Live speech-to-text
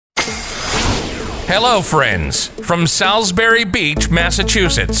Hello, friends, from Salisbury Beach,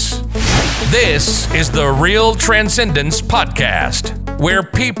 Massachusetts. This is the Real Transcendence Podcast, where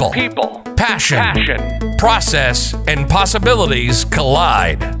people, passion, process, and possibilities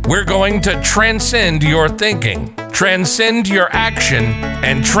collide. We're going to transcend your thinking, transcend your action,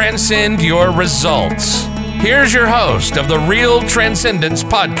 and transcend your results. Here's your host of the Real Transcendence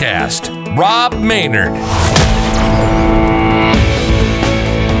Podcast, Rob Maynard.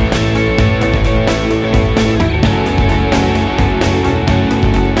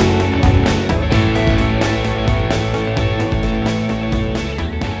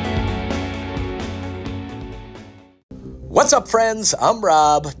 What's up, friends? I'm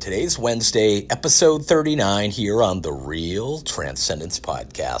Rob. Today's Wednesday, episode 39 here on the Real Transcendence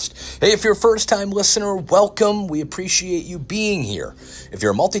Podcast. Hey, if you're a first-time listener, welcome. We appreciate you being here. If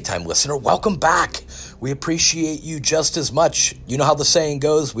you're a multi-time listener, welcome back. We appreciate you just as much. You know how the saying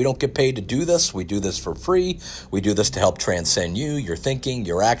goes, we don't get paid to do this. We do this for free. We do this to help transcend you, your thinking,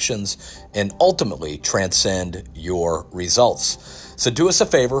 your actions, and ultimately transcend your results. So do us a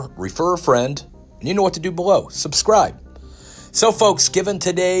favor, refer a friend, and you know what to do below. Subscribe. So, folks, given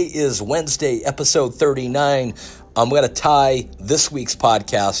today is Wednesday, episode 39, I'm going to tie this week's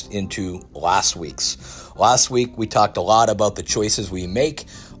podcast into last week's. Last week, we talked a lot about the choices we make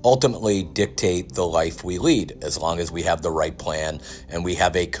ultimately dictate the life we lead, as long as we have the right plan and we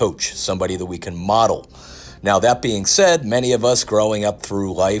have a coach, somebody that we can model. Now, that being said, many of us growing up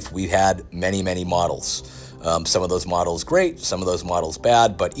through life, we had many, many models. Some of those models great, some of those models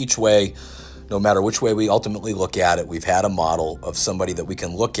bad, but each way, no matter which way we ultimately look at it, we've had a model of somebody that we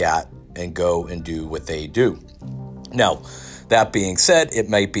can look at and go and do what they do. Now, that being said, it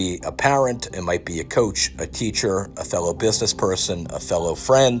might be a parent, it might be a coach, a teacher, a fellow business person, a fellow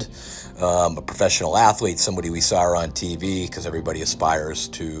friend, a professional athlete, somebody we saw on TV, because everybody aspires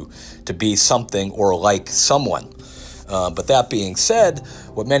to be something or like someone. But that being said,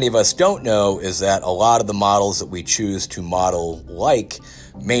 what many of us don't know is that a lot of the models that we choose to model like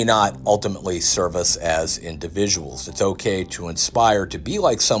may not ultimately serve us as individuals. It's okay to inspire to be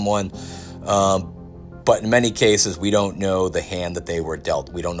like someone, but in many cases, we don't know the hand that they were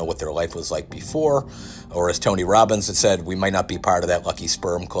dealt. We don't know what their life was like before, or as Tony Robbins had said, we might not be part of that lucky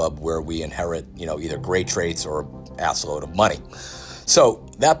sperm club where we inherit, either great traits or an assload of money. So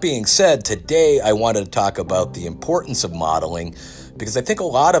that being said, today I wanted to talk about the importance of modeling, because I think a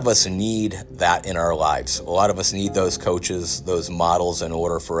lot of us need that in our lives. A lot of us need those coaches, those models, in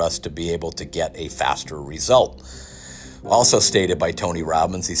order for us to be able to get a faster result. Also stated by Tony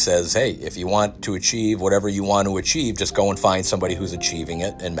Robbins, he says, hey, if you want to achieve whatever you want to achieve, just go and find somebody who's achieving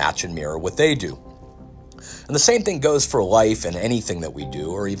it and match and mirror what they do. And the same thing goes for life and anything that we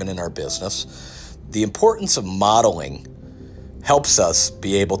do, or even in our business. The importance of modeling helps us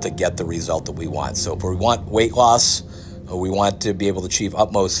be able to get the result that we want. So if we want weight loss, or we want to be able to achieve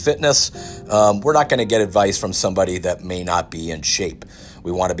utmost fitness, we're not going to get advice from somebody that may not be in shape.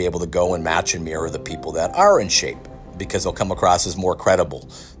 We want to be able to go and match and mirror the people that are in shape, because they'll come across as more credible.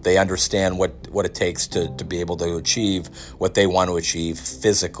 They understand what it takes to be able to achieve what they want to achieve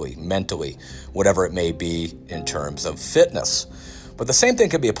physically, mentally, whatever it may be in terms of fitness. But the same thing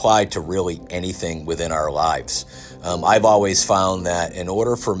can be applied to really anything within our lives. I've always found that in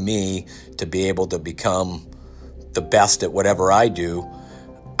order for me to be able to become the best at whatever I do,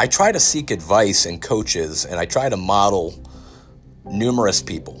 I try to seek advice and coaches, and I try to model numerous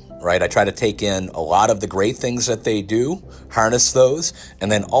people, right? I try to take in a lot of the great things that they do, harness those,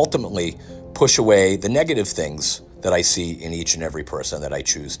 and then ultimately push away the negative things that I see in each and every person that I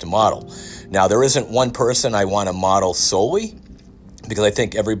choose to model. Now, there isn't one person I want to model solely, because I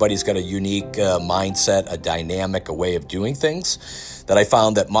think everybody's got a unique mindset, a dynamic, a way of doing things, that I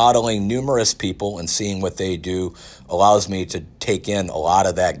found that modeling numerous people and seeing what they do allows me to take in a lot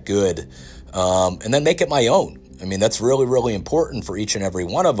of that good and then make it my own. I mean, that's really, really important for each and every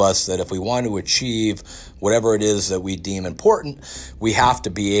one of us, that if we want to achieve whatever it is that we deem important, we have to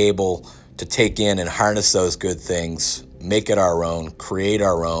be able to take in and harness those good things, make it our own, create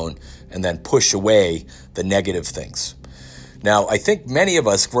our own, and then push away the negative things. Now, I think many of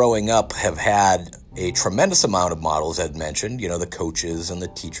us growing up have had a tremendous amount of models, as mentioned, the coaches and the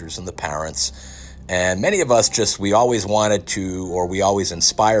teachers and the parents. And many of us we always wanted to, or we always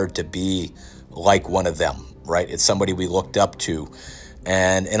inspired to be like one of them, right? It's somebody we looked up to.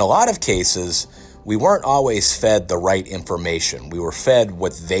 And in a lot of cases, we weren't always fed the right information. We were fed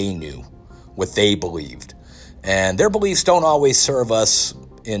what they knew, what they believed. And their beliefs don't always serve us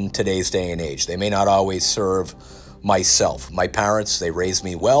in today's day and age. They may not always serve myself. My parents, they raised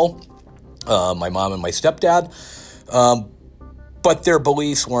me well, my mom and my stepdad. but their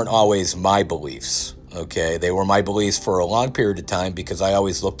beliefs weren't always my beliefs. Okay, they were my beliefs for a long period of time because I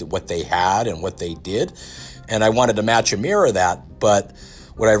always looked at what they had and what they did, and I wanted to match a mirror of that. But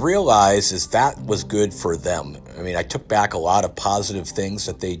what I realized is that was good for them. I mean, I took back a lot of positive things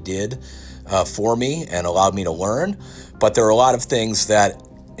that they did for me and allowed me to learn, but there are a lot of things that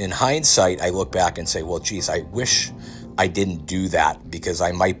in hindsight I look back and say, well, geez, I wish I didn't do that because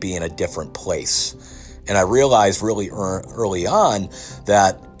I might be in a different place. And I realized really early on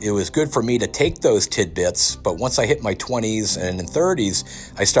that it was good for me to take those tidbits, but once I hit my 20s and in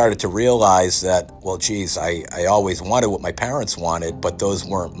 30s, I started to realize that, well, geez, I always wanted what my parents wanted, but those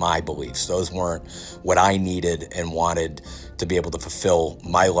weren't my beliefs. Those weren't what I needed and wanted to be able to fulfill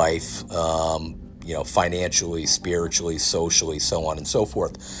my life, financially, spiritually, socially, so on and so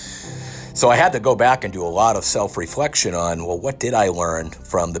forth. So I had to go back and do a lot of self-reflection on, well, what did I learn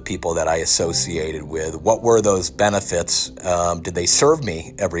from the people that I associated with? What were those benefits? Did they serve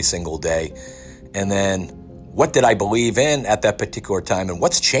me every single day? And then what did I believe in at that particular time, and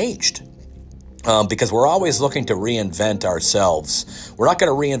what's changed? Because we're always looking to reinvent ourselves. We're not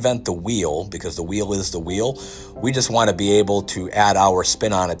going to reinvent the wheel because the wheel is the wheel. We just want to be able to add our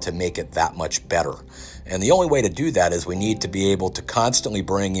spin on it to make it that much better. And the only way to do that is we need to be able to constantly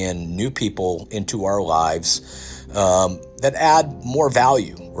bring in new people into our lives that add more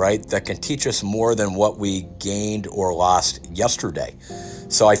value, right? That can teach us more than what we gained or lost yesterday.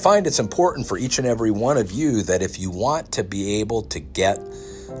 So I find it's important for each and every one of you that if you want to be able to get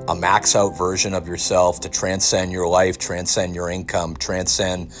a max out version of yourself, to transcend your life, transcend your income,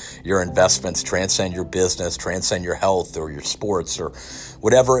 transcend your investments, transcend your business, transcend your health or your sports or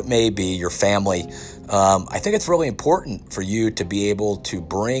whatever it may be, your family, I think it's really important for you to be able to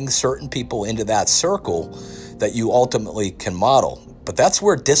bring certain people into that circle that you ultimately can model. But that's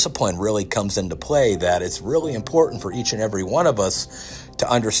where discipline really comes into play, that it's really important for each and every one of us to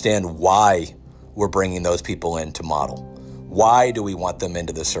understand why we're bringing those people in to model. Why do we want them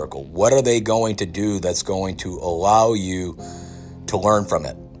into the circle? What are they going to do that's going to allow you to learn from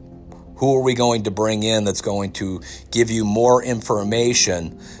it? Who are we going to bring in that's going to give you more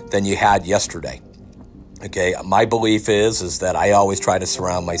information than you had yesterday? Okay, my belief is that I always try to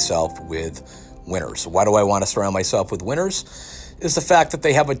surround myself with winners. Why do I want to surround myself with winners? Is the fact that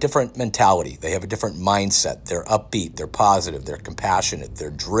they have a different mentality. They have a different mindset. They're upbeat, they're positive, they're compassionate,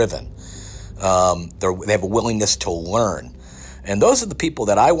 they're driven. They have a willingness to learn. And those are the people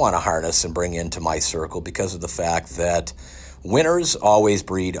that I want to harness and bring into my circle because of the fact that winners always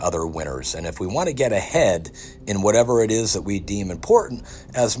breed other winners. And if we want to get ahead in whatever it is that we deem important,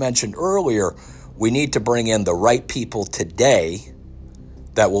 as mentioned earlier, we need to bring in the right people today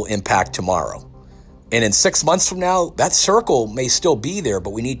that will impact tomorrow. And in 6 months from now, that circle may still be there,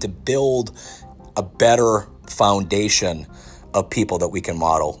 but we need to build a better foundation of people that we can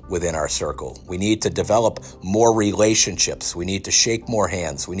model within our circle. We need to develop more relationships. We need to shake more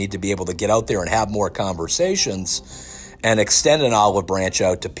hands. We need to be able to get out there and have more conversations and extend an olive branch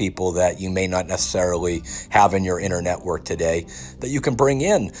out to people that you may not necessarily have in your inner network today that you can bring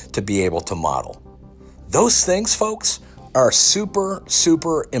in to be able to model. Those things, folks, are super,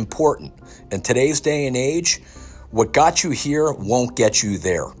 super important. In today's day and age, what got you here won't get you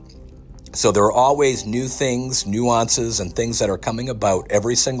there. So there are always new things, nuances, and things that are coming about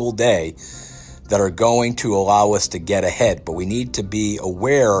every single day that are going to allow us to get ahead. But we need to be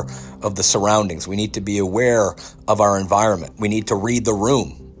aware of the surroundings. We need to be aware of our environment. We need to read the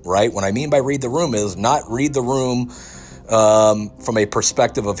room, right? What I mean by read the room is not read the room from a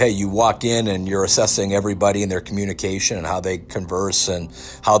perspective of, hey, you walk in and you're assessing everybody and their communication and how they converse and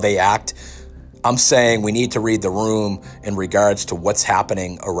how they act. I'm saying we need to read the room in regards to what's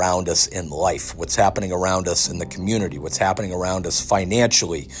happening around us in life, what's happening around us in the community, what's happening around us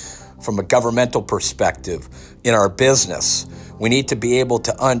financially, from a governmental perspective, in our business. We need to be able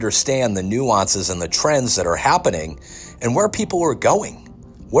to understand the nuances and the trends that are happening and where people are going.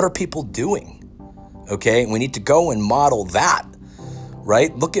 What are people doing? Okay, we need to go and model that,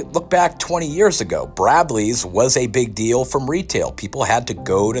 right? Look back 20 years ago. Bradley's was a big deal from retail. People had to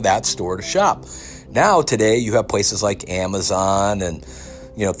go to that store to shop. Now, today, you have places like Amazon and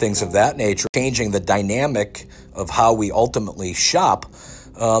things of that nature, changing the dynamic of how we ultimately shop,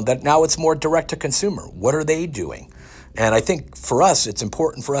 that now it's more direct to consumer. What are they doing? And I think for us, it's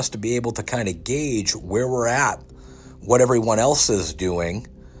important for us to be able to kind of gauge where we're at, what everyone else is doing,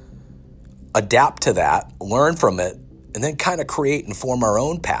 adapt to that, learn from it, and then kind of create and form our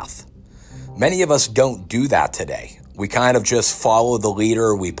own path. Many of us don't do that today. We kind of just follow the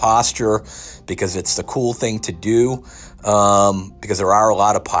leader. We posture because it's the cool thing to do, because there are a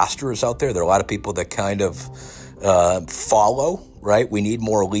lot of posturers out there. There are a lot of people that kind of follow right? We need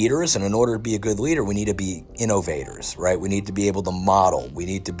more leaders, and in order to be a good leader, we need to be innovators, right? We need to be able to model. We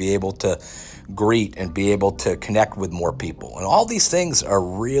need to be able to greet and be able to connect with more people. And all these things are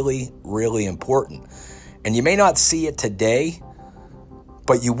really, really important. And you may not see it today,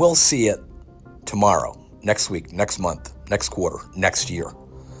 but you will see it tomorrow, next week, next month, next quarter, next year.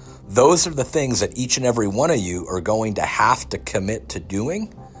 Those are the things that each and every one of you are going to have to commit to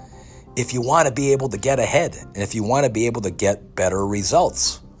doing if you want to be able to get ahead and if you want to be able to get better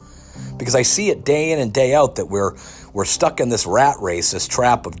results. Because I see it day in and day out that we're stuck in this rat race, this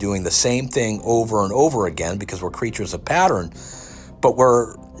trap of doing the same thing over and over again because we're creatures of pattern, but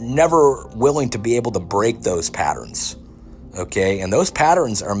we're never willing to be able to break those patterns. Okay, and those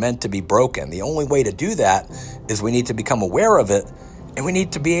patterns are meant to be broken. The only way to do that is we need to become aware of it, and we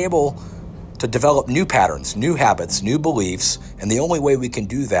need to be able to develop new patterns, new habits, new beliefs, and the only way we can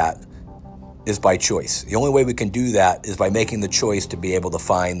do that is by choice. The only way we can do that is by making the choice to be able to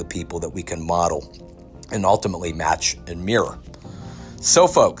find the people that we can model and ultimately match and mirror. So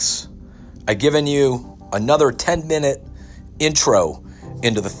folks, I've given you another 10-minute intro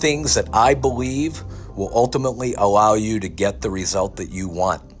into the things that I believe will ultimately allow you to get the result that you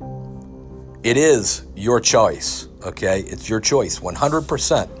want. It is your choice, okay? It's your choice,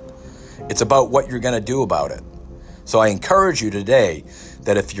 100%. It's about what you're going to do about it. So I encourage you today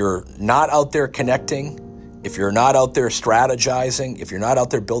that if you're not out there connecting, if you're not out there strategizing, if you're not out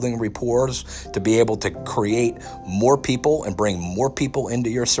there building rapports to be able to create more people and bring more people into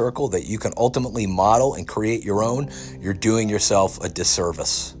your circle that you can ultimately model and create your own, you're doing yourself a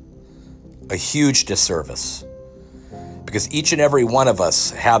disservice. A huge disservice, because each and every one of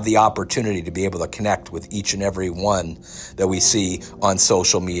us have the opportunity to be able to connect with each and every one that we see on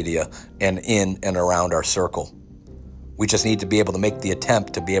social media and in and around our circle. We just need to be able to make the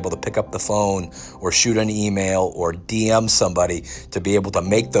attempt to be able to pick up the phone or shoot an email or DM somebody to be able to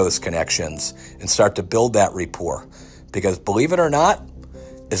make those connections and start to build that rapport. Because believe it or not,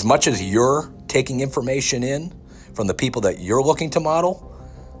 as much as you're taking information in from the people that you're looking to model,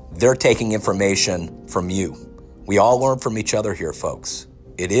 they're taking information from you. We all learn from each other here, folks.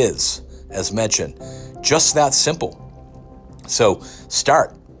 It is, as mentioned, just that simple. So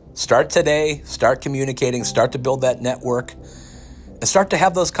start today, start communicating, start to build that network, and start to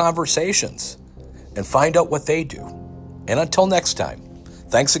have those conversations and find out what they do. And until next time,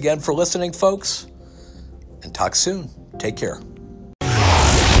 thanks again for listening, folks, and talk soon. Take care.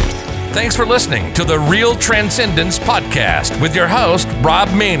 Thanks for listening to the Real Transcendence Podcast with your host, Rob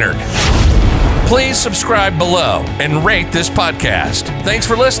Maynard. Please subscribe below and rate this podcast. Thanks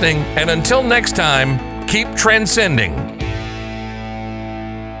for listening, and until next time, keep transcending.